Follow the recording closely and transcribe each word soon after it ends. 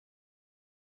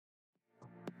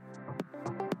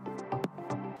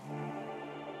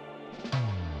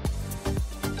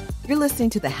You're listening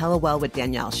to the Hella Well with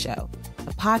Danielle show,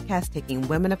 a podcast taking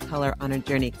women of color on a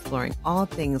journey exploring all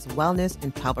things wellness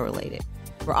and travel related.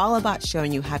 We're all about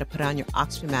showing you how to put on your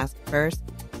oxygen mask first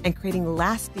and creating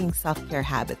lasting self-care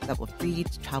habits that will free you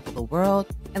to travel the world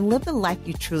and live the life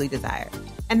you truly desire,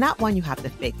 and not one you have to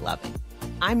fake loving.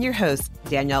 I'm your host,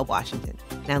 Danielle Washington.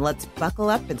 Now let's buckle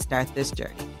up and start this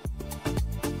journey.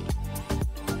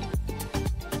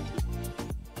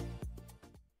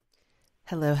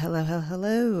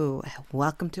 Hello.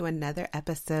 Welcome to another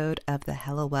episode of the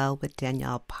Hella Well with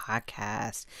Danielle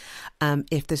podcast.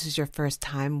 If this is your first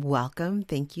time, welcome.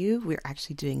 Thank you. We're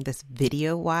actually doing this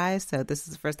video-wise, so this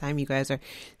is the first time you guys are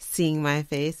seeing my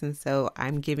face, and so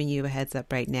I'm giving you a heads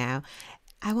up right now.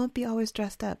 I won't be always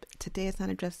dressed up. Today is not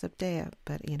a dressed up day,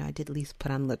 but I did at least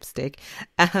put on lipstick.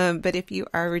 But if you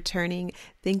are returning,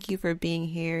 thank you for being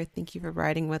here. Thank you for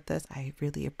riding with us. I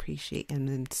really appreciate and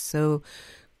I'm so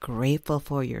grateful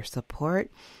for your support.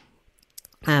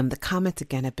 The comments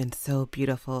again have been so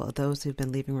beautiful. Those who've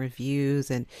been leaving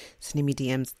reviews and sending me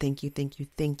DMs,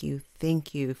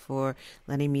 thank you for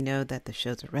letting me know that the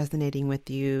shows are resonating with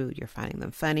you. You're finding them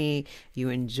funny. You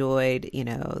enjoyed,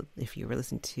 if you were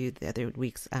listening to the other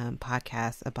week's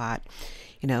podcast about,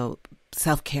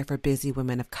 self-care for busy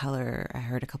women of color. I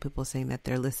heard a couple people saying that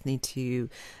they're listening to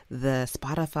the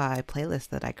Spotify playlist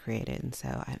that I created, and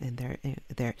so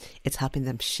it's helping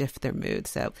them shift their mood.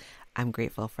 So I'm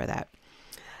grateful for that.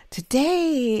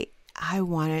 Today, I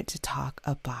wanted to talk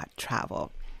about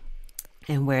travel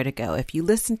and where to go. If you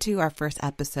listen to our first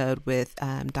episode with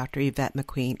Dr. Yvette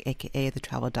McQueen, aka the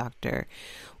Travel Doctor,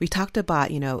 we talked about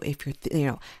if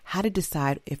you're how to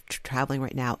decide if traveling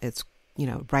right now is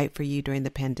right for you during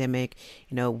the pandemic,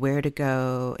 where to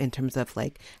go in terms of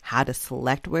like how to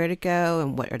select where to go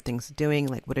and what are things doing,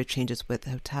 like what are changes with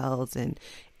hotels and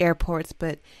airports.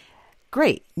 But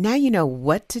great. Now you know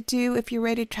what to do if you're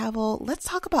ready to travel. Let's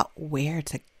talk about where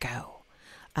to go.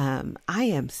 I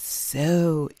am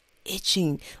so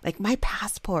itching, like my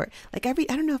passport, like I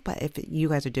don't know if you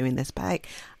guys are doing this, but like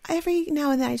every now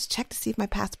and then I just check to see if my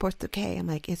passport's okay. I'm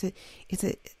like, is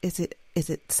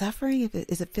it suffering?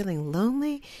 Is it feeling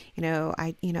lonely?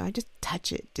 I just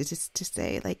touch it to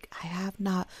say like, I have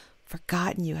not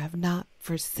forgotten you. I have not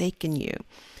forsaken you.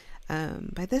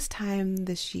 By this time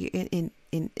this year, in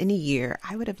a year,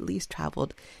 I would have at least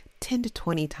traveled 10 to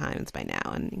 20 times by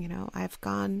now. And,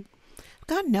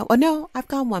 I've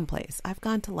gone one place. I've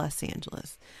gone to Los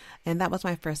Angeles, and that was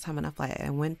my first time on a flight. I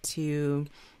went to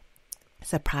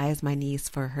surprise my niece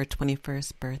for her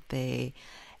 21st birthday,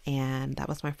 and that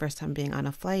was my first time being on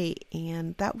a flight,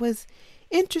 and that was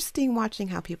interesting watching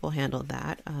how people handled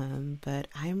that. But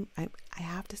I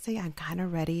have to say I'm kind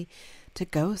of ready to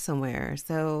go somewhere.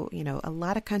 So, a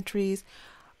lot of countries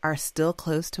are still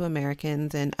closed to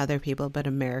Americans and other people, but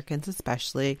Americans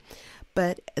especially.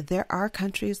 But there are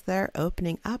countries that are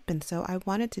opening up. And so I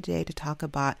wanted today to talk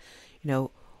about,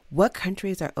 what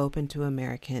countries are open to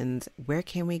Americans, where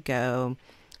can we go,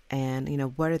 and,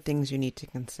 what are things you need to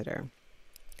consider.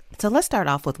 So let's start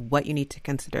off with what you need to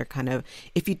consider. Kind of,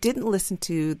 if you didn't listen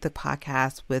to the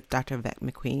podcast with Dr. Yvette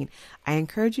McQueen, I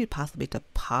encourage you possibly to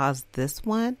pause this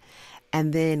one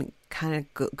and then kind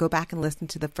of go back and listen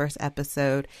to the first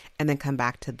episode and then come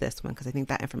back to this one, because I think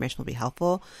that information will be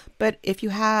helpful. But if you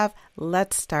have,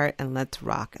 let's start and let's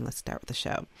rock, and let's start with the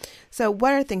show. So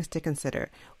what are things to consider?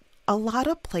 A lot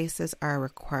of places are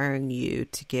requiring you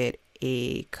to get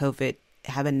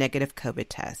have a negative COVID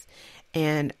test.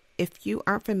 And if you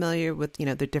aren't familiar with,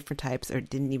 the different types, or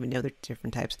didn't even know the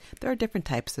different types, there are different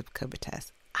types of COVID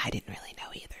tests. I didn't really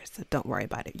know either, so don't worry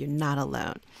about it. You're not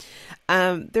alone.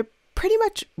 They're pretty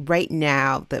much right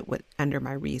now under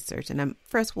my research, and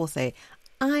first we'll say,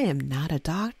 I am not a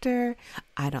doctor.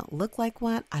 I don't look like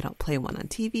one. I don't play one on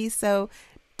TV, so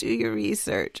do your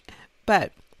research.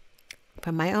 But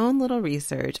from my own little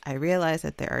research, I realized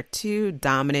that there are two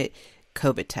dominant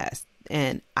COVID tests,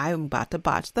 and I'm about to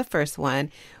botch the first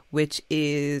one, which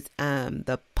is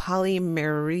the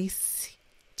polymerase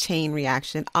chain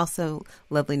reaction, also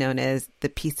lovely known as the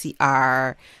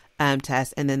PCR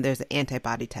test, and then there's the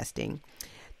antibody testing.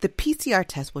 The PCR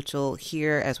test, which you'll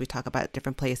hear as we talk about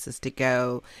different places to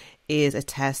go, is a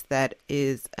test that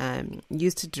is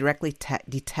used to directly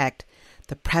detect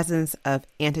the presence of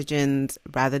antigens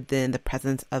rather than the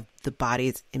presence of the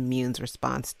body's immune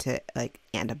response to like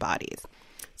antibodies.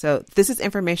 So this is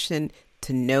information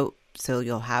to note, so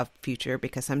you'll have future,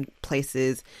 because some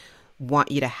places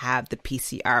want you to have the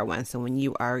PCR one. So when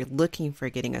you are looking for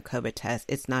getting a COVID test,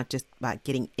 it's not just about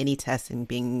getting any test and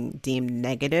being deemed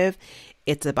negative.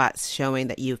 It's about showing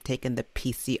that you've taken the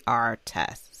PCR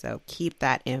test. So keep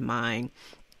that in mind.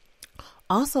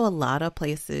 Also, a lot of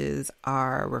places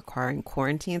are requiring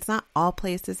quarantines, not all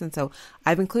places. And so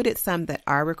I've included some that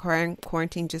are requiring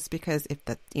quarantine just because if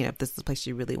if this is a place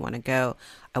you really want to go,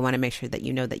 I want to make sure that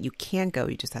you know that you can go.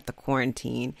 You just have to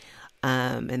quarantine.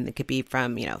 And it could be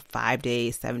from, 5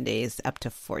 days, 7 days, up to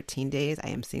 14 days. I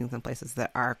am seeing some places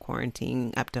that are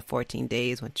quarantining up to 14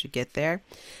 days once you get there.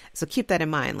 So keep that in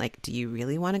mind. Like, do you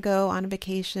really want to go on a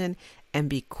vacation and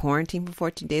be quarantined for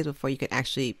 14 days before you can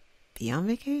actually be on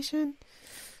vacation?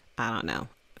 I don't know.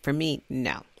 For me,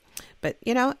 no. But,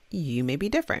 you may be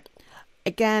different.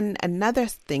 Again, another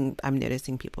thing I'm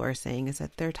noticing people are saying is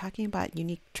that they're talking about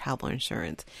unique travel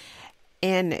insurance.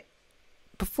 And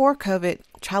before COVID,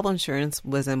 travel insurance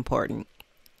was important.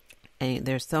 And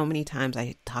there's so many times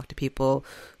I talk to people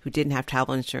who didn't have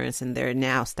travel insurance and they're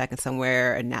now stuck in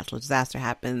somewhere, a natural disaster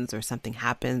happens or something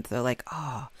happens. They're like,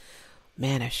 oh,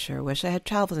 man, I sure wish I had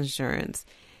travel insurance.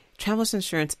 Travel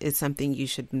insurance is something you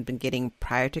should have been getting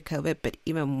prior to COVID, but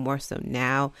even more so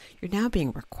now, you're now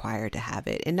being required to have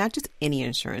it. And not just any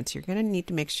insurance. You're going to need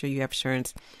to make sure you have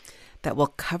insurance that will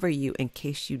cover you in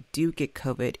case you do get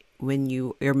COVID when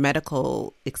your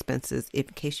medical expenses, in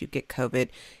case you get COVID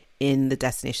in the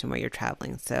destination where you're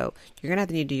traveling. So you're going to have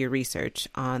to need to do your research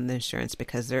on the insurance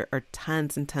because there are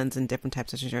tons and tons and different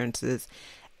types of insurances,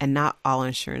 and not all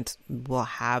insurance will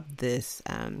have this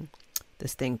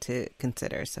thing to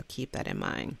consider. So keep that in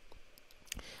mind.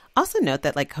 Also note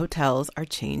that hotels are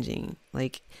changing.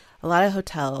 Like a lot of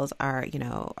hotels are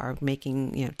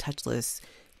making, touchless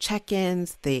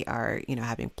check-ins. They are,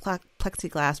 having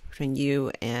plexiglass between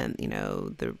you and,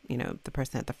 the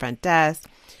person at the front desk.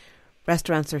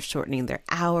 Restaurants are shortening their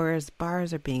hours.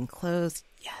 Bars are being closed.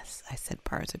 Yes, I said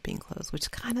bars are being closed,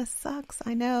 which kind of sucks,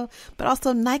 I know. But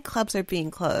also nightclubs are being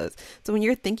closed. So when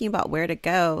you're thinking about where to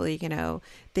go,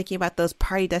 thinking about those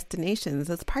party destinations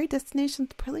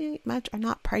pretty much are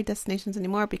not party destinations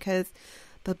anymore because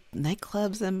the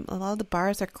nightclubs and a lot of the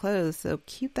bars are closed. So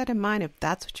keep that in mind if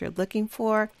that's what you're looking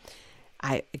for.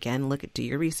 Do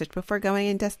your research before going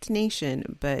in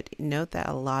destination, but note that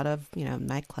a lot of,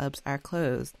 nightclubs are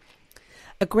closed.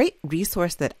 A great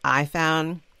resource that I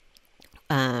found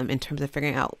in terms of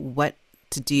figuring out what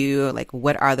to do,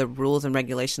 what are the rules and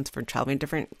regulations for traveling to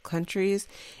different countries,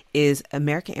 is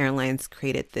American Airlines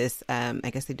created this.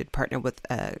 I guess they did partner with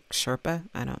Sherpa.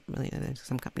 I don't really know. There's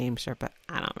some company named Sherpa.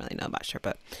 I don't really know about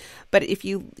Sherpa. But if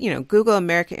you, Google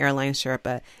American Airlines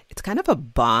Sherpa, it's kind of a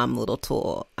bomb little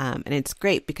tool. And it's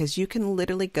great because you can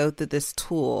literally go through this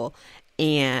tool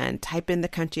and type in the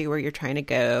country where you're trying to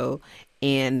go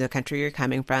and the country you're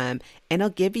coming from, and it'll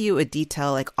give you a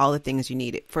detail, all the things you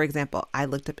need. For example, I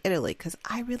looked up Italy because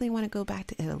I really want to go back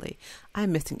to Italy.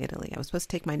 I'm missing Italy. I was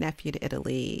supposed to take my nephew to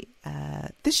Italy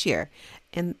this year,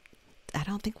 and I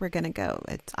don't think we're going to go.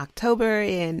 It's October,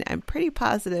 and I'm pretty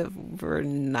positive we're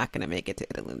not going to make it to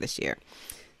Italy this year.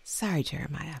 Sorry,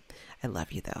 Jeremiah. I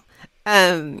love you, though.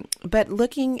 But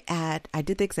I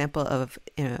did the example of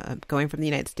going from the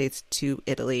United States to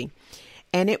Italy.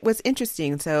 And it was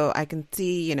interesting. So I can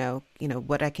see,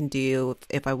 what I can do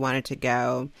if I wanted to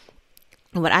go.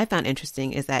 And what I found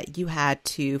interesting is that you had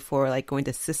to, for going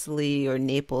to Sicily or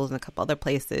Naples and a couple other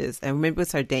places, and maybe with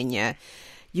Sardinia,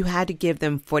 you had to give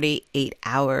them 48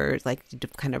 hours, to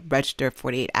kind of register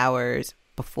 48 hours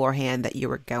beforehand that you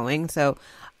were going. So,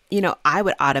 I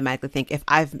would automatically think if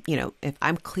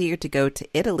I'm cleared to go to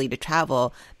Italy to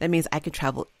travel, that means I could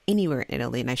travel anywhere in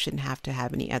Italy and I shouldn't have to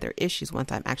have any other issues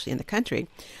once I'm actually in the country.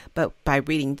 But by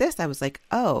reading this, I was like,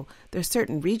 oh, there's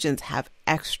certain regions have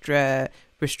extra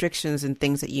restrictions and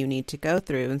things that you need to go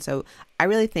through. And so I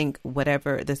really think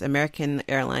whatever this American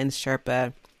Airlines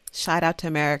Sherpa, shout out to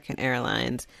American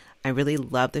Airlines. I really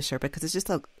love the Sherpa because it's just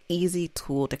an easy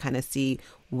tool to kind of see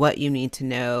what you need to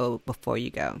know before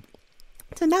you go.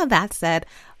 So now that said,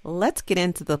 let's get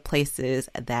into the places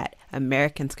that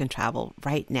Americans can travel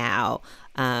right now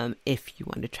if you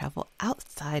want to travel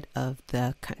outside of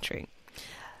the country.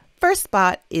 First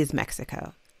spot is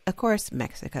Mexico. Of course,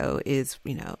 Mexico is,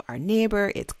 our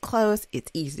neighbor. It's close.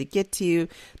 It's easy to get to.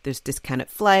 There's discounted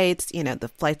flights.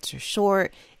 The flights are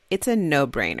short. It's a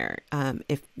no-brainer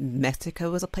if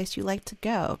Mexico is a place you like to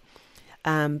go.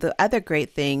 The other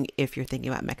great thing, if you're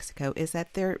thinking about Mexico, is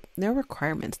that there are no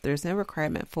requirements. There's no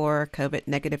requirement for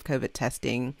negative COVID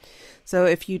testing. So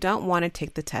if you don't want to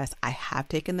take the test, I have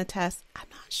taken the test. I'm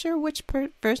not sure which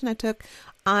version I took.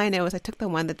 I know I took the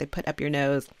one that they put up your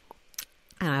nose.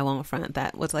 And I won't front,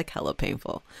 that was hella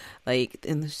painful.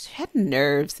 And she had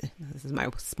nerves. This is my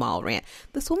small rant.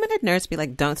 This woman had nerves to be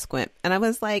like, don't squint. And I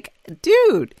was like,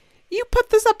 dude, you put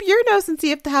this up your nose and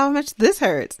see how much this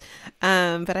hurts.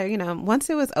 But I, once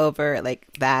it was over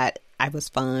that, I was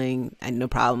fine. I had no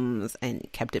problems and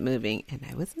kept it moving, and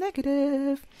I was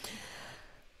negative.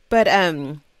 But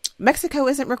Mexico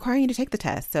isn't requiring you to take the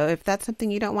test. So if that's something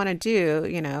you don't want to do,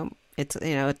 it's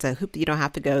a hoop that you don't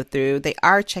have to go through. They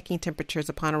are checking temperatures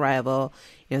upon arrival.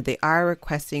 They are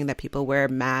requesting that people wear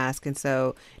masks. And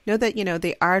so know that,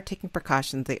 they are taking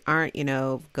precautions. They aren't,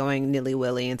 going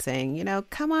nilly-willy and saying,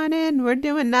 come on in, we're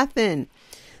doing nothing.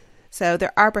 So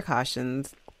there are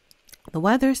precautions. The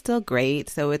weather's still great.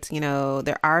 So it's,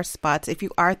 there are spots. If you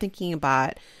are thinking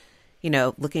about,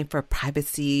 looking for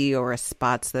privacy or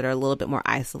spots that are a little bit more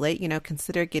isolate,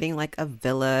 consider getting like a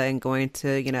villa and going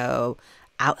to,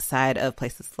 outside of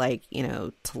places like,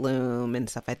 Tulum and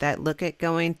stuff like that. Look at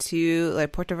going to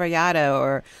like Puerto Vallarta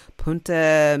or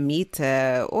Punta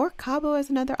Mita or Cabo as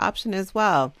another option as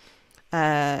well.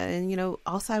 And,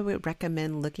 also I would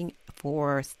recommend looking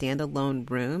for standalone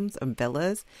rooms or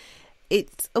villas.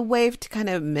 It's a way to kind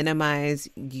of minimize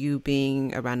you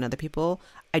being around other people.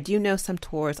 I do know some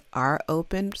tours are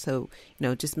open. So,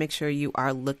 just make sure you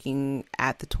are looking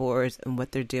at the tours and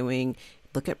what they're doing.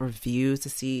 Look at reviews to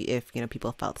see if,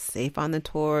 people felt safe on the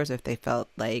tours, or if they felt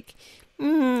like,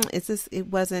 it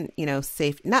wasn't,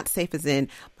 safe, not safe as in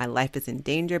my life is in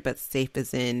danger, but safe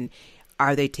as in,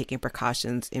 are they taking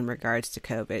precautions in regards to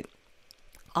COVID?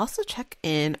 Also check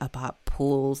in about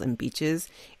pools and beaches.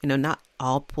 Not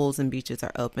all pools and beaches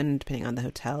are open depending on the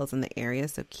hotels and the area.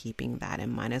 So keeping that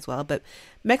in mind as well. But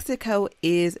Mexico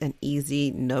is an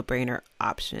easy no-brainer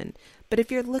option. But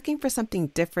if you're looking for something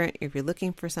different, if you're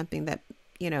looking for something that,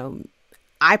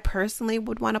 I personally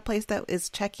would want a place that is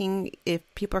checking if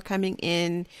people are coming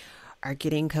in are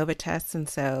getting COVID tests. And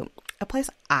so a place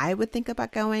I would think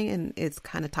about going, and it's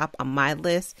kind of top on my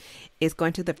list, is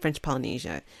going to the French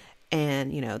Polynesia.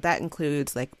 And, that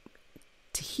includes like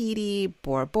Tahiti,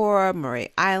 Bora Bora, Murray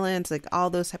Islands, like all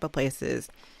those type of places.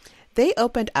 They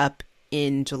opened up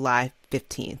in July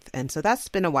 15th. And so that's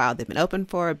been a while. They've been open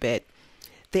for a bit.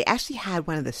 They actually had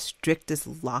one of the strictest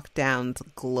lockdowns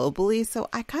globally. So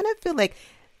I kind of feel like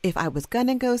if I was going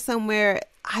to go somewhere,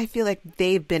 I feel like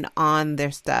they've been on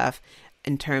their stuff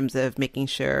in terms of making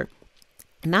sure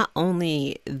not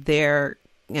only their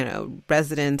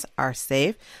residents are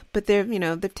safe, but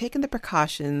they've taken the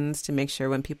precautions to make sure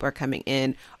when people are coming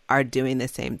in are doing the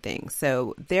same thing.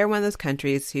 So they're one of those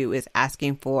countries who is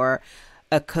asking for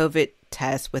a COVID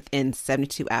test within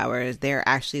 72 hours. They're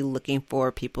actually looking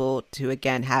for people to,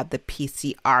 again, have the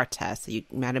PCR test. So you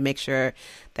got to make sure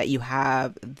that you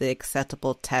have the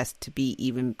acceptable test to be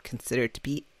even considered to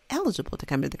be eligible to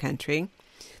come to the country.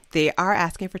 They are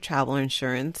asking for travel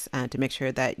insurance to make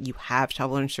sure that you have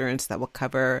travel insurance that will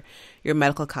cover your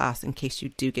medical costs in case you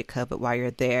do get COVID while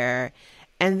you're there.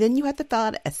 And then you have to fill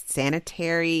out a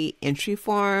sanitary entry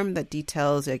form that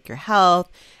details like your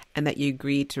health and that you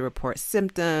agree to report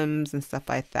symptoms and stuff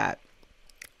like that.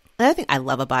 Another thing I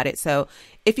love about it, so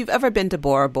if you've ever been to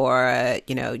Bora Bora,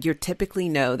 you typically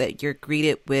know that you're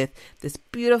greeted with this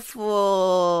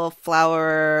beautiful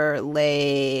flower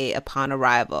lei upon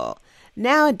arrival.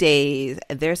 Nowadays,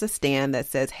 there's a stand that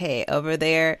says, hey, over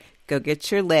there, go get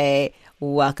your lei.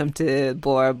 Welcome to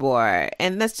Bora Bora.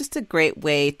 And that's just a great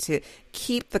way to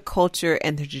keep the culture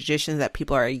and the traditions that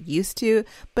people are used to,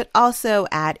 but also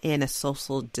add in a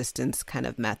social distance kind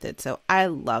of method. So I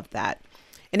love that.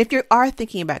 And if you are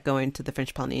thinking about going to the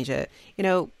French Polynesia,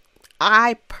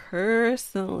 I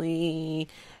personally,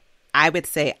 I would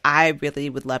say I really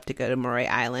would love to go to Murray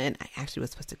Island. I actually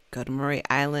was supposed to go to Murray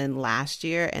Island last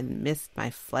year and missed my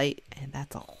flight. And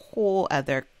that's a whole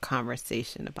other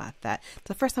conversation about that. It's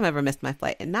the first time I ever missed my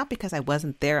flight. And not because I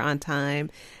wasn't there on time,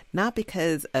 not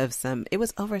because of it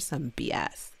was over some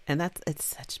BS. And it's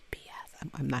such BS.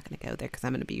 I'm not going to go there because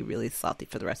I'm going to be really salty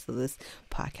for the rest of this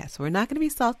podcast. So we're not going to be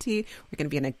salty. We're going to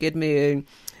be in a good mood.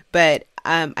 But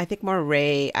I think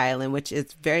Murray Island, which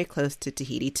is very close to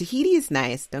Tahiti. Tahiti is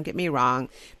nice. Don't get me wrong.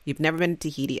 If you've never been to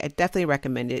Tahiti, I definitely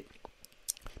recommend it.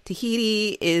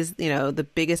 Tahiti is, the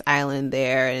biggest island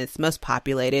there and it's most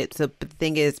populated. So the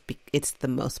thing is, it's the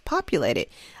most populated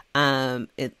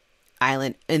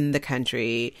island in the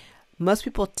country. Most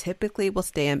people typically will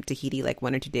stay in Tahiti like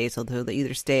 1 or 2 days, although they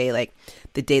either stay like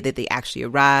the day that they actually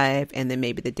arrive and then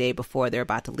maybe the day before they're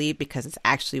about to leave, because it's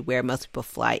actually where most people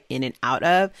fly in and out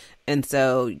of. And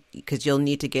so, because you'll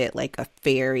need to get like a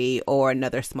ferry or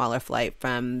another smaller flight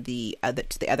from the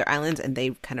other islands, and they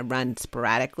kind of run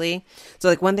sporadically. So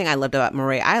like one thing I loved about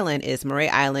Murray Island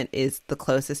is the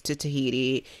closest to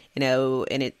Tahiti,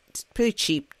 and it's pretty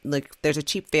cheap. Like there's a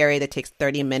cheap ferry that takes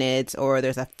 30 minutes or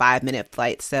there's a 5-minute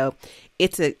flight. So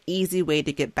it's an easy way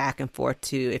to get back and forth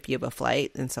to if you have a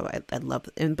flight. And so I love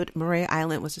it. But Murray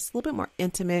Island was just a little bit more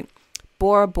intimate,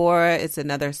 Bora Bora is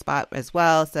another spot as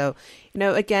well. So,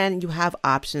 again, you have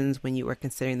options when you were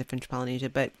considering the French Polynesia,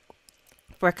 but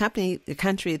for a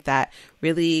country that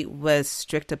really was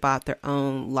strict about their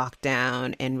own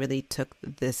lockdown and really took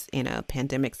this,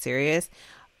 pandemic serious,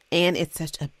 and it's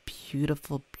such a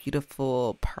beautiful,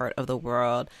 beautiful part of the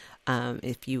world.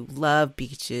 If you love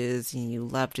beaches and you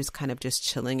love just kind of just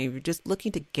chilling, and you're just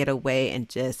looking to get away and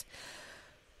just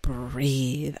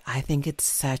breathe, I think it's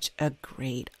such a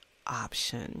great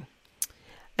option.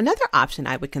 Another option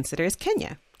I would consider is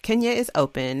Kenya. Kenya is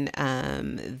open.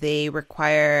 They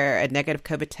require a negative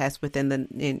COVID test within the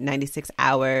 96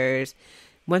 hours.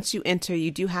 Once you enter,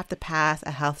 you do have to pass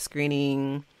a health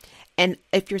screening. And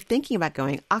if you're thinking about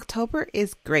going, October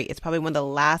is great. It's probably one of the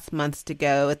last months to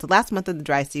go. It's the last month of the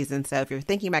dry season. So if you're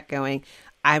thinking about going,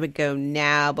 I would go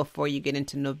now before you get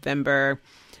into November.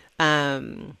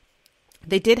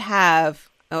 They did have,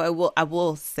 I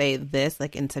will say this,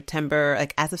 like in September,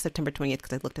 like as of September 20th,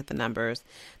 because I looked at the numbers,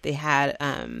 they had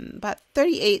about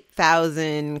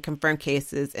 38,000 confirmed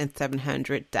cases and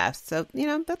 700 deaths. So,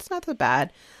 that's not so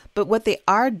bad. But what they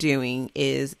are doing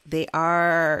is they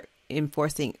are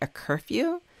enforcing a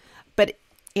curfew. But,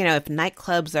 if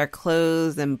nightclubs are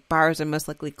closed and bars are most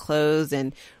likely closed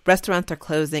and restaurants are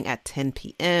closing at 10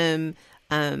 p.m.,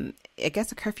 I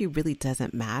guess a curfew really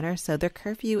doesn't matter. So their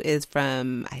curfew is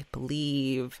from, I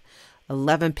believe,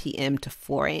 11 p.m. to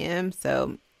 4 a.m.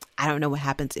 So I don't know what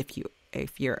happens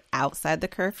if you're outside the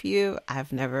curfew.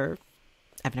 I've never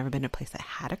been to a place that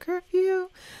had a curfew.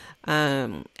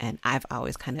 And I've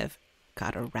always kind of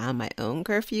got around my own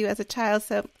curfew as a child.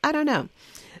 So I don't know.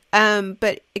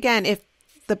 But again, if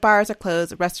the bars are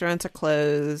closed, the restaurants are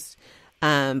closed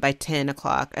by 10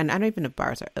 o'clock, and I don't even know if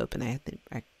bars are open. I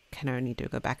kind of need to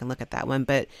go back and look at that one.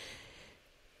 But,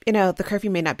 the curfew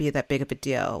may not be that big of a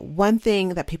deal. One thing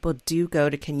that people do go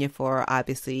to Kenya for,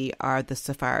 obviously, are the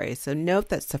safaris. So note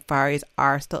that safaris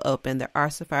are still open. There are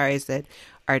safaris that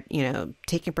are,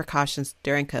 taking precautions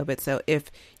during COVID. So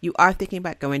if you are thinking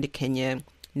about going to Kenya,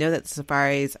 know that the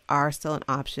safaris are still an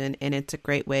option, and it's a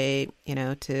great way,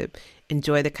 to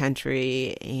enjoy the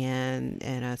country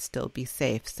and still be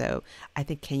safe. So I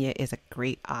think Kenya is a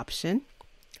great option.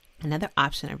 Another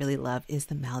option I really love is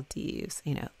the Maldives.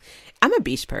 I'm a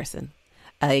beach person.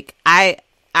 Like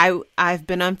I've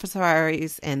been on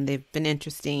safaris and they've been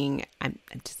interesting. I'm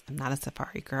not a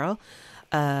safari girl.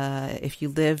 If you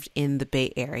lived in the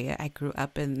Bay Area, I grew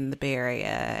up in the Bay Area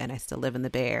and I still live in the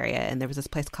Bay Area. And there was this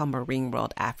place called Marine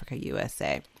World Africa,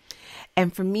 USA.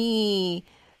 And for me,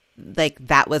 like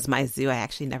that was my zoo. I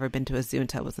actually never been to a zoo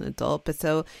until I was an adult. But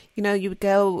so, you would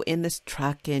go in this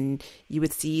truck and you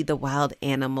would see the wild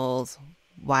animals,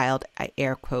 I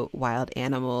air quote, wild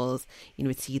animals. You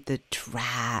would see the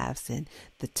giraffes and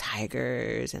the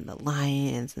tigers and the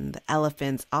lions and the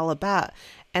elephants all about.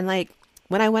 And like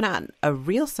when I went on a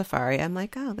real safari, I'm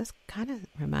like, oh, this kind of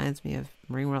reminds me of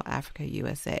Marine World Africa,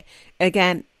 USA.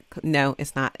 Again, no,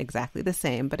 it's not exactly the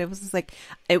same, but it was just like,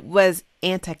 it was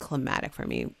anticlimactic for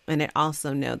me. And it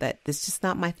also know that this is just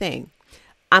not my thing.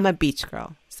 I'm a beach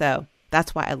girl. So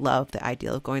that's why I love the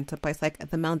idea of going to a place like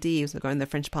the Maldives or going to the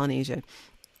French Polynesia.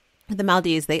 The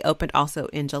Maldives, they opened also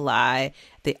in July.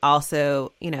 They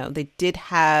also, they did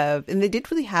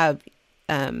really have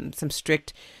some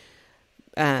strict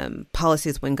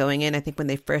policies when going in. I think when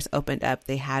they first opened up,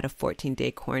 they had a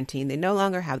 14-day quarantine. They no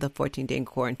longer have the 14-day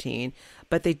quarantine,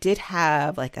 but they did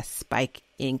have like a spike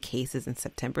in cases in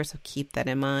September. So keep that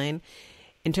in mind.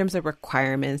 In terms of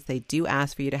requirements, they do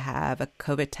ask for you to have a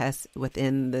COVID test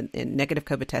negative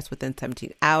COVID test within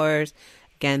 17 hours.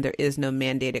 Again, there is no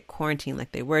mandated quarantine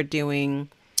like they were doing.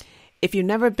 If you've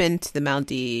never been to the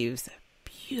Maldives,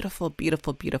 beautiful,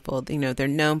 beautiful, beautiful. They're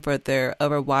known for their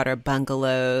overwater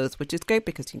bungalows, which is great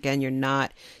because again,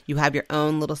 you have your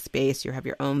own little space, you have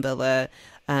your own villa.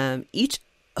 Each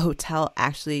hotel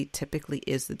actually typically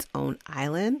is its own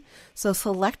island. So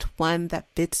select one that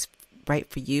fits right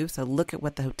for you. So look at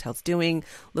what the hotel's doing,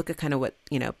 look at kind of what,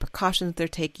 precautions they're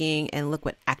taking, and look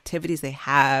what activities they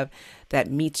have that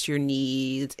meets your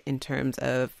needs in terms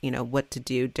of, what to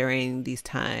do during these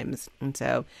times. And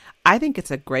so I think it's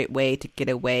a great way to get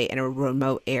away in a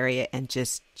remote area and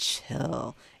just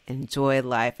chill, enjoy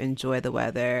life, enjoy the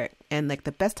weather. And like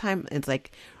the best time is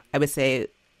like, I would say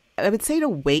to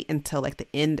wait until like the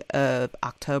end of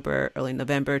October, early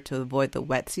November to avoid the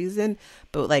wet season.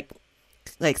 But like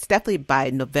it's definitely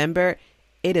by November,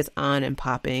 it is on and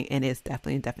popping, and it's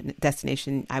definitely a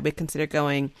destination I would consider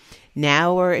going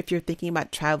now. Or if you're thinking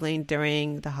about traveling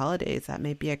during the holidays, that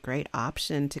may be a great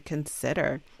option to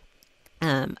consider.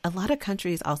 A lot of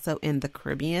countries also in the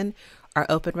Caribbean are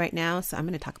open right now. So I'm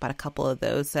going to talk about a couple of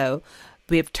those. So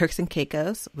We have Turks and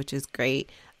Caicos, which is great.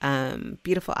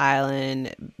 Beautiful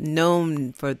island,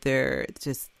 known for their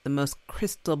just the most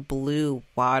crystal blue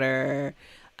water.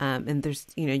 And there's,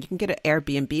 you can get an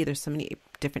Airbnb. There's so many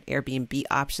different Airbnb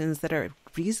options that are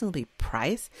reasonably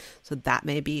priced. So that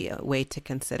may be a way to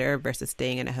consider versus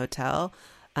staying in a hotel.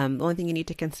 The only thing you need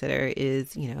to consider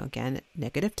is, again,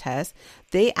 negative test.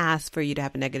 They ask for you to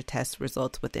have a negative test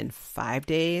results within 5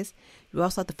 days. You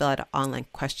also have to fill out an online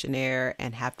questionnaire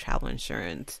and have travel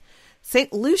insurance.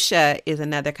 St. Lucia is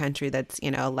another country that's,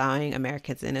 allowing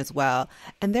Americans in as well.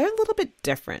 And they're a little bit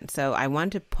different. So I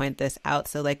wanted to point this out.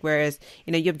 So whereas,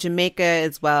 you have Jamaica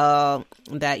as well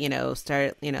that,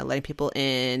 start, letting people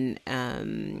in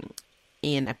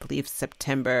I believe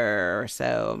September or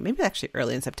so, maybe actually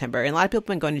early in September. And a lot of people have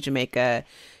been going to Jamaica.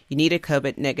 You need a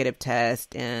COVID negative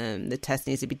test, and the test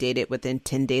needs to be dated within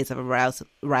 10 days of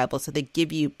arrival. So they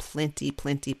give you plenty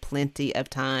of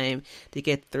time to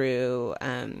get through.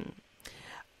 I'll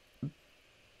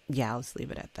just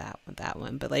leave it at that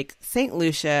one. But St.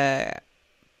 Lucia,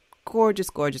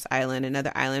 gorgeous island,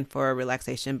 another island for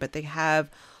relaxation. But they have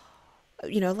a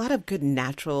lot of good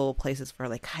natural places for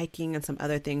hiking and some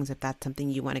other things if that's something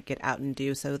you want to get out and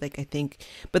do. So I think,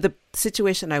 but the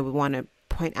situation I would want to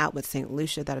point out with St.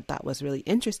 Lucia that I thought was really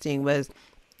interesting was,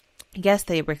 yes,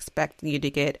 they were expecting you to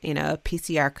get, a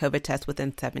PCR COVID test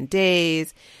within 7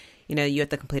 days. You have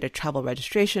to complete a travel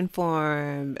registration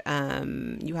form.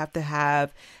 You have to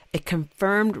have a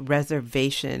confirmed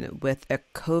reservation with a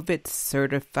COVID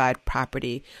certified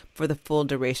property for the full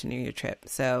duration of your trip.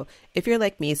 So if you're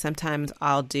like me, sometimes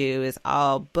I'll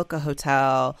book a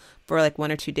hotel for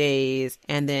 1 or 2 days,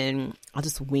 and then I'll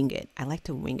just wing it. I like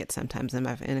to wing it sometimes in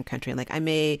a country. I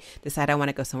may decide I want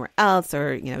to go somewhere else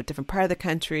or, a different part of the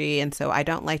country. And so I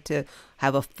don't like to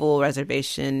have a full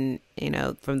reservation,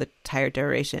 from the entire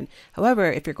duration.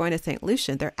 However, if you're going to St.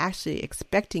 Lucia, they're actually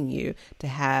expecting you to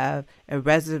have a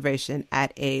reservation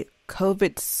at a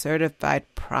COVID certified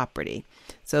property.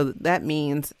 So that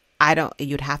means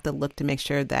you'd have to look to make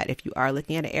sure that if you are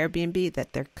looking at an Airbnb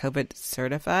that they're COVID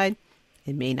certified.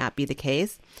 It may not be the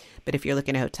case, but if you're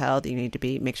looking at a hotel, you need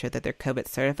to make sure that they're COVID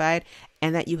certified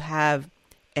and that you have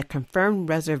a confirmed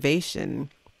reservation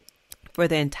for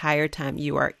the entire time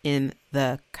you are in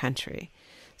the country.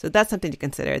 So that's something to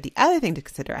consider. The other thing to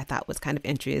consider I thought was kind of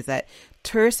interesting is that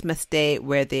tourists must stay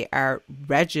where they are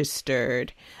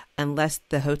registered unless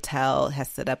the hotel has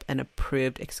set up an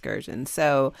approved excursion.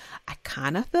 So I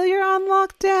kind of feel you're on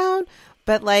lockdown,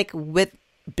 but with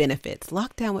benefits,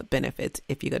 lockdown with benefits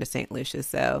if you go to St. Lucia.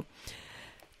 So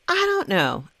I don't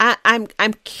know.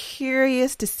 I'm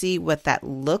curious to see what that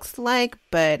looks like,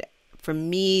 but for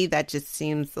me that just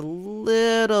seems a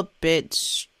little bit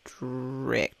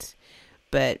strict.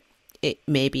 But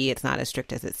maybe it's not as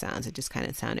strict as it sounds. It just kind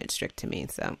of sounded strict to me.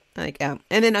 So and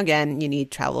then again, you need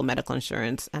travel medical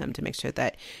insurance to make sure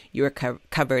that you are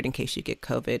covered in case you get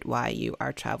COVID while you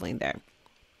are traveling there.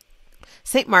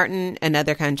 St. Martin,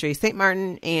 another country. St.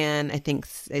 Martin and I think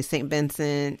St.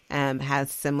 Vincent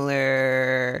has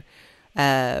similar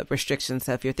restrictions.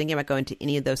 So if you're thinking about going to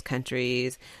any of those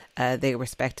countries, they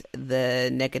respect the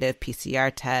negative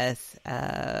PCR test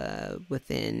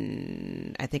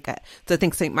within, I think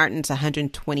St. Martin's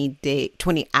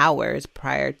 20 hours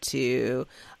prior to,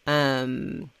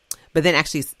 but then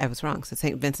actually, I was wrong. So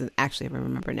St. Vincent, actually, I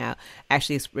remember now,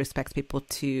 actually respects people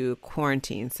to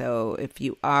quarantine. So if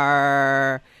you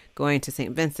are going to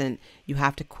St. Vincent, you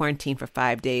have to quarantine for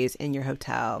 5 days in your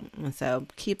hotel. And so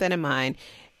keep that in mind.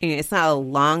 It's not a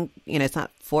long, it's not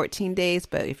 14 days,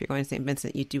 but if you're going to St.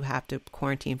 Vincent, you do have to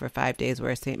quarantine for 5 days,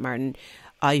 whereas St. Martin,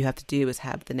 all you have to do is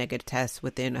have the negative test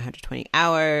within 120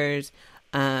 hours.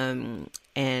 And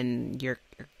you're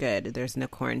good. There's no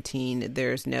quarantine.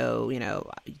 There's no,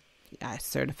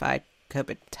 certified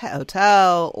COVID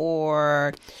hotel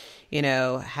or,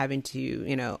 having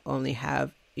to, only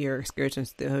have your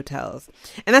excursions through hotels.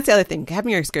 And that's the other thing. Having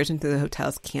your excursion through the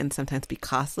hotels can sometimes be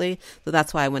costly. So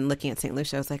that's why when looking at St.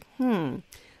 Lucia, I was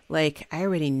like, I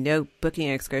already know booking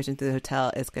an excursion through the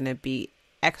hotel is going to be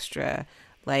extra.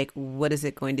 What is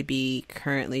it going to be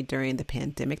currently during the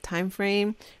pandemic time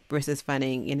frame versus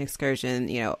finding an excursion,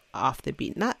 not off the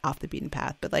beaten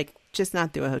path, but just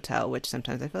not through a hotel, which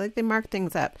sometimes I feel like they mark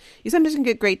things up. You sometimes can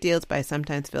get great deals, but I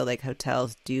sometimes feel like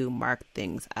hotels do mark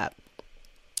things up.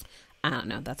 I don't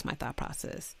know. That's my thought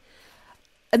process.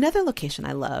 Another location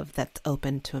I love that's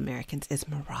open to Americans is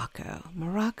Morocco.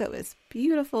 Morocco is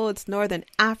beautiful. It's Northern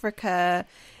Africa.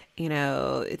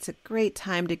 It's a great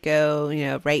time to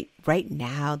go. Right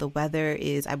now the weather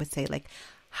is, I would say,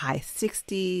 high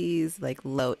 60s,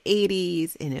 low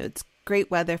 80s. It's great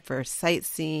weather for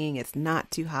sightseeing. It's not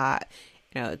too hot.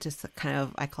 just kind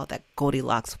of, I call that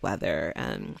Goldilocks weather.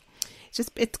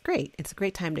 It's great. It's a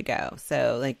great time to go.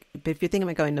 So like, but if you're thinking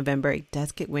about going November, it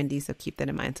does get windy. So keep that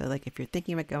in mind. So like, if you're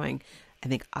thinking about going, I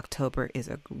think October is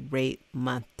a great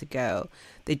month to go.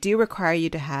 They do require you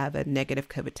to have a negative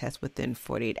COVID test within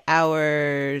 48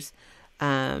 hours.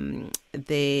 There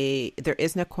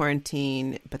is no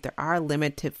quarantine, but there are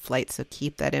limited flights. So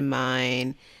keep that in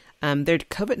mind. Their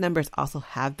COVID numbers also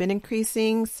have been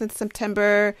increasing since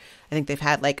September. I think they've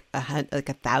had like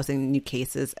 1,000 new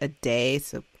cases a day.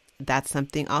 So that's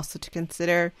something also to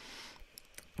consider.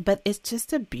 But it's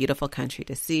just a beautiful country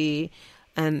to see.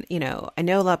 And, I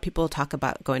know a lot of people talk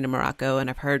about going to Morocco, and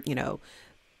I've heard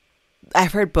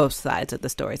both sides of the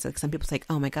story. So like some people say,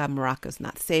 oh my God, Morocco's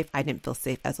not safe. I didn't feel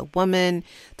safe as a woman.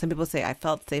 Some people say I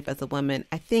felt safe as a woman.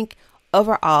 I think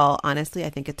overall, honestly, I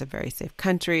think it's a very safe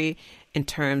country in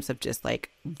terms of just like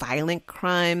violent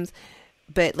crimes.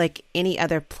 But like any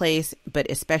other place, but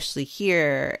especially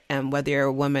here, whether you're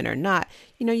a woman or not,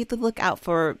 you have to look out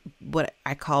for what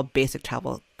I call basic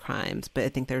travel crimes. But I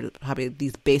think there's probably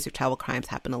these basic travel crimes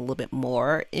happen a little bit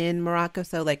more in Morocco.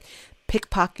 So like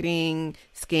pickpocketing,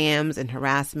 scams, and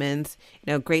harassments.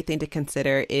 Great thing to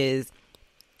consider is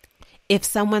if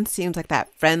someone seems like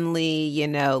that friendly,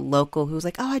 local who's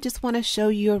like, oh, I just want to show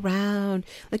you around.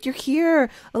 Like, you're here.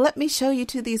 Let me show you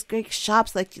to these great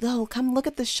shops. Like, oh, come look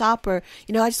at the shop. Or,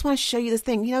 I just want to show you this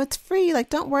thing. It's free. Like,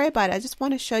 don't worry about it. I just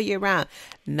want to show you around.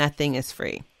 Nothing is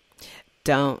free.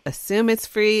 Don't assume it's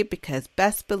free, because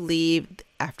best believe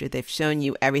after they've shown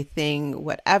you everything,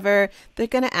 whatever, they're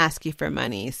going to ask you for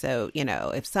money. So,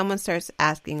 if someone starts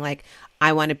asking like,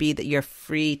 I want to be your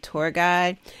free tour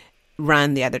guide,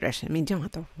 run the other direction. I mean, you don't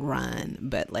have to run,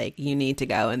 but like you need to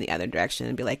go in the other direction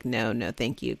and be like, no,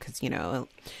 thank you. Because,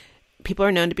 people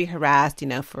are known to be harassed,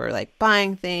 for like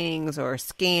buying things or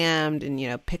scammed and,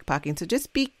 pickpocketing. So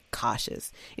just be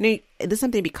cautious. There's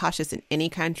something to be cautious in any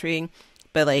country.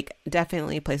 But like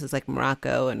definitely places like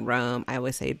Morocco and Rome, I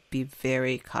would say be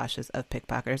very cautious of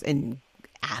pickpocketers. And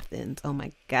Athens, oh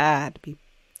my God, be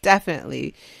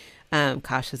definitely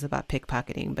cautious about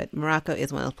pickpocketing. But Morocco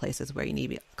is one of those places where you need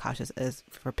to be cautious as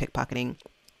for pickpocketing.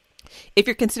 If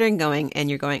you're considering going and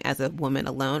you're going as a woman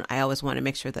alone, I always want to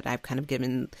make sure that I've kind of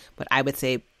given what I would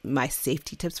say my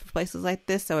safety tips for places like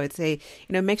this. So I'd say,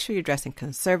 make sure you're dressing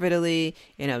conservatively,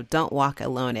 don't walk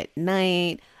alone at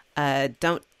night.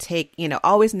 Don't take,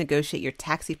 always negotiate your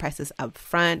taxi prices up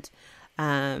front.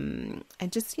 And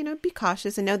just, be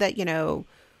cautious and know that,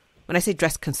 when I say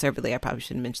dress conservatively, I probably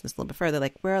should mention this a little bit further,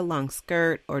 like wear a long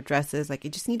skirt or dresses. Like you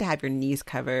just need to have your knees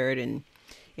covered and,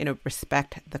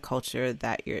 respect the culture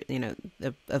that you're,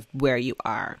 of where you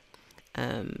are.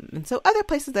 And so other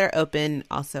places that are open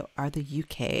also are the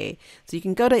UK. So you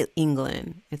can go to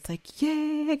England. It's like,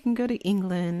 yay, I can go to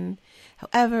England.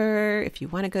 However, if you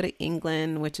want to go to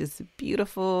England, which is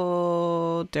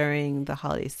beautiful during the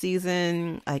holiday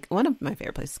season, like one of my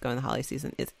favorite places to go in the holiday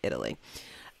season is Italy.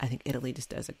 I think Italy just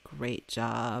does a great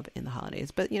job in the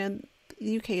holidays. But,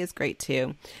 the UK is great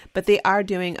too. But they are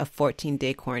doing a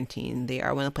 14-day quarantine. They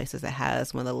are one of the places that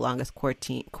has one of the longest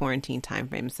quarantine time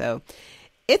frames. So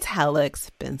it's hella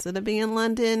expensive to be in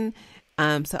London.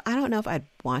 So I don't know if I'd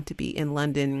want to be in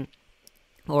London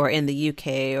or in the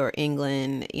UK or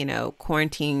England,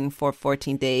 quarantine for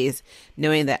 14 days,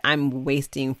 knowing that I'm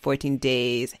wasting 14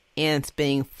 days and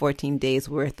spending 14 days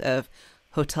worth of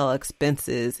hotel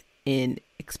expenses in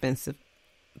expensive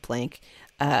blank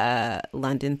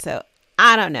London. So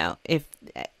I don't know if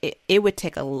it would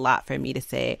take a lot for me to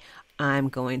say I'm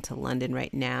going to London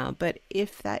right now. But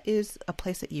if that is a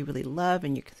place that you really love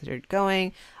and you're considered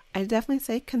going, I definitely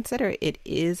say consider it. It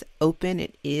is open.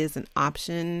 It is an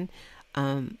option.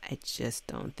 I just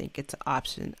don't think it's an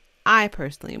option I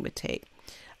personally would take.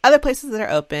 Other places that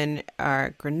are open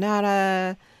are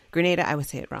Grenada, I would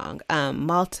say it wrong.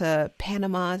 Malta,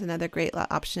 Panama is another great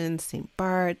option. St.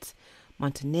 Bart's,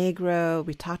 Montenegro.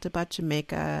 We talked about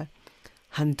Jamaica.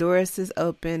 Honduras is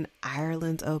open.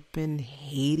 Ireland's open.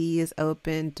 Haiti is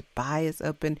open. Dubai is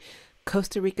open.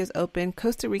 Costa Rica is open.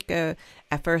 Costa Rica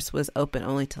at first was open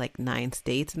only to like 9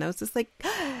 states. And I was just like,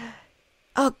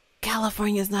 oh,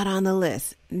 California's not on the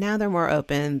list. Now they're more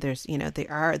open. There's,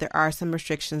 there are some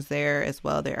restrictions there as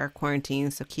well. There are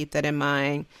quarantines. So keep that in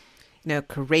mind.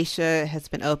 Croatia has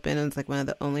been open. It's like one of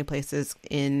the only places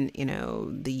in,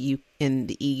 in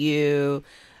the EU.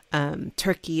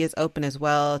 Turkey is open as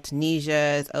well.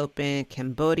 Tunisia is open.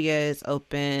 Cambodia is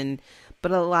open.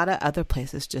 But a lot of other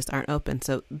places just aren't open.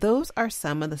 So those are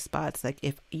some of the spots. Like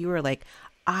if you were like,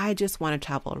 I just want to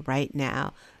travel right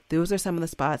now, those are some of the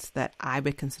spots that I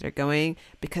would consider going,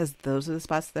 because those are the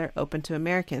spots that are open to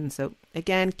Americans. So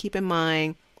again, keep in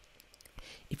mind,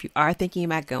 If you are thinking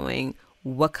about going,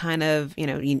 what kind of, do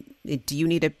you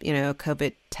need a,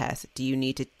 COVID test? Do you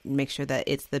need to make sure that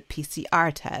it's the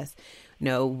PCR test?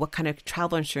 What kind of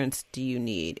travel insurance do you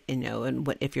need? And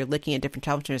what, if you're looking at different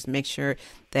travel insurance, make sure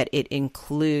that it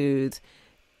includes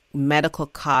medical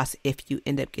costs if you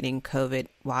end up getting COVID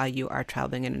while you are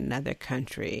traveling in another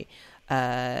country.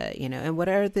 And what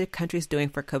are the countries doing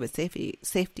for COVID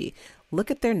safety? Look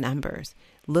at their numbers.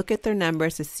 Look at their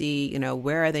numbers to see,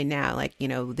 where are they now? Like,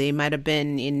 they might have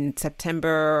been in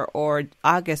September or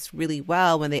August really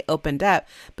well when they opened up,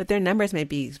 but their numbers may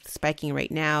be spiking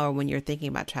right now or when you're thinking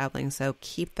about traveling. So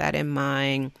keep that in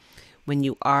mind when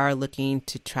you are looking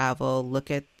to travel.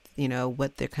 Look at,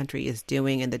 what their country is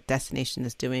doing and the destination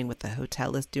is doing, what the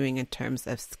hotel is doing in terms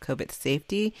of COVID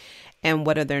safety, and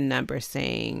what are their numbers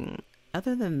saying.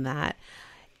 Other than that,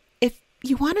 if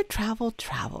you want to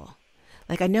travel.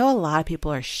 Like, I know a lot of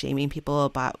people are shaming people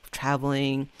about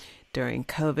traveling during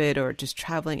COVID or just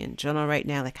traveling in general right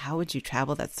now. Like, how would you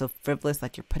travel? That's so frivolous.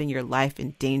 Like, you're putting your life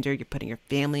in danger. You're putting your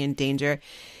family in danger.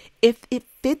 If it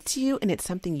fits you and it's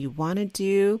something you want to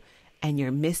do and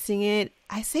you're missing it,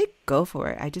 I say go for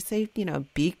it. I just say,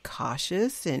 be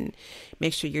cautious and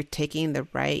make sure you're taking the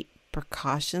right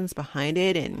precautions behind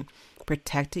it and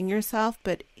protecting yourself.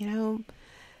 But, you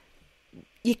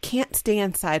can't stay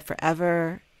inside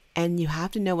forever. And you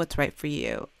have to know what's right for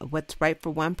you. What's right for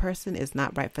one person is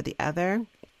not right for the other.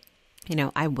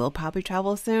 I will probably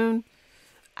travel soon.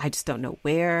 I just don't know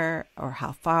where or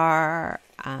how far.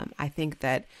 I think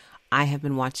that I have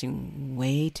been watching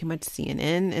way too much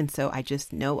CNN. And so I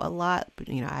just know a lot. But,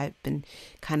 I've been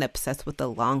kind of obsessed with the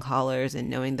long haulers and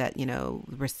knowing that,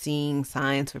 we're seeing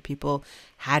signs where people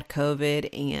had COVID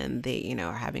and they,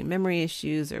 are having memory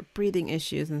issues or breathing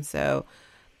issues. And so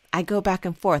I go back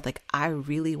and forth. Like, I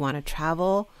really want to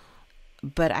travel,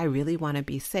 but I really want to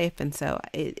be safe. And so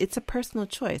it's a personal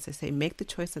choice. I say, make the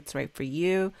choice that's right for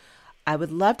you. I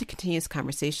would love to continue this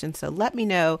conversation. So let me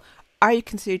know, are you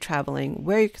considering traveling?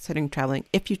 Where are you considering traveling?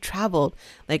 If you traveled,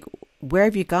 like, where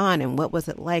have you gone and what was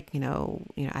it like?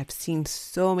 I've seen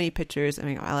so many pictures. I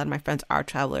mean, a lot of my friends are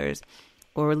travelers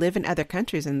or live in other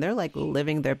countries and they're like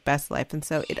living their best life. And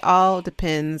so it all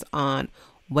depends on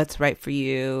what's right for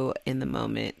you in the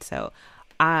moment. So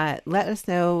let us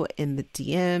know in the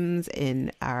DMs,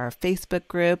 in our Facebook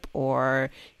group, or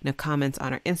comments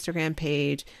on our Instagram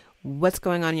page. What's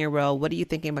going on in your world? What are you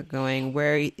thinking about going?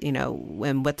 Where,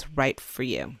 and what's right for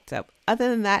you? So other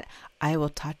than that, I will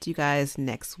talk to you guys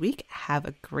next week. Have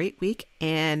a great week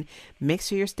and make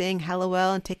sure you're staying hella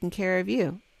well and taking care of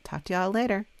you. Talk to y'all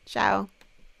later. Ciao.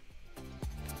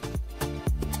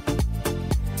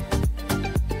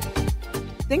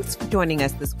 Thanks for joining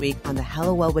us this week on the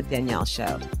Hella Well with Danielle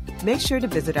show. Make sure to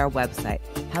visit our website,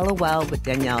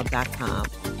 hellawellwithdanielle.com,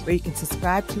 where you can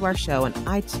subscribe to our show on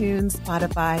iTunes,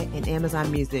 Spotify, and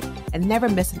Amazon Music and never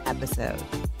miss an episode.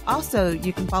 Also,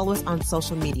 you can follow us on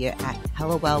social media at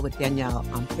Hella Well with Danielle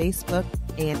on Facebook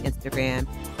and Instagram,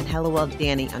 and Hella Well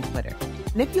Danny on Twitter.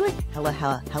 And if you like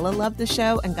hella love the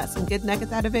show and got some good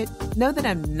nuggets out of it, know that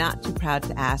I'm not too proud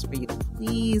to ask for you to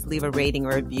please leave a rating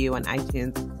or review on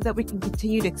iTunes so that we can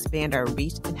continue to expand our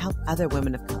reach and help other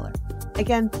women of color.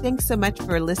 Again, thanks so much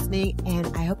for listening, and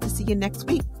I hope to see you next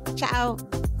week. Ciao.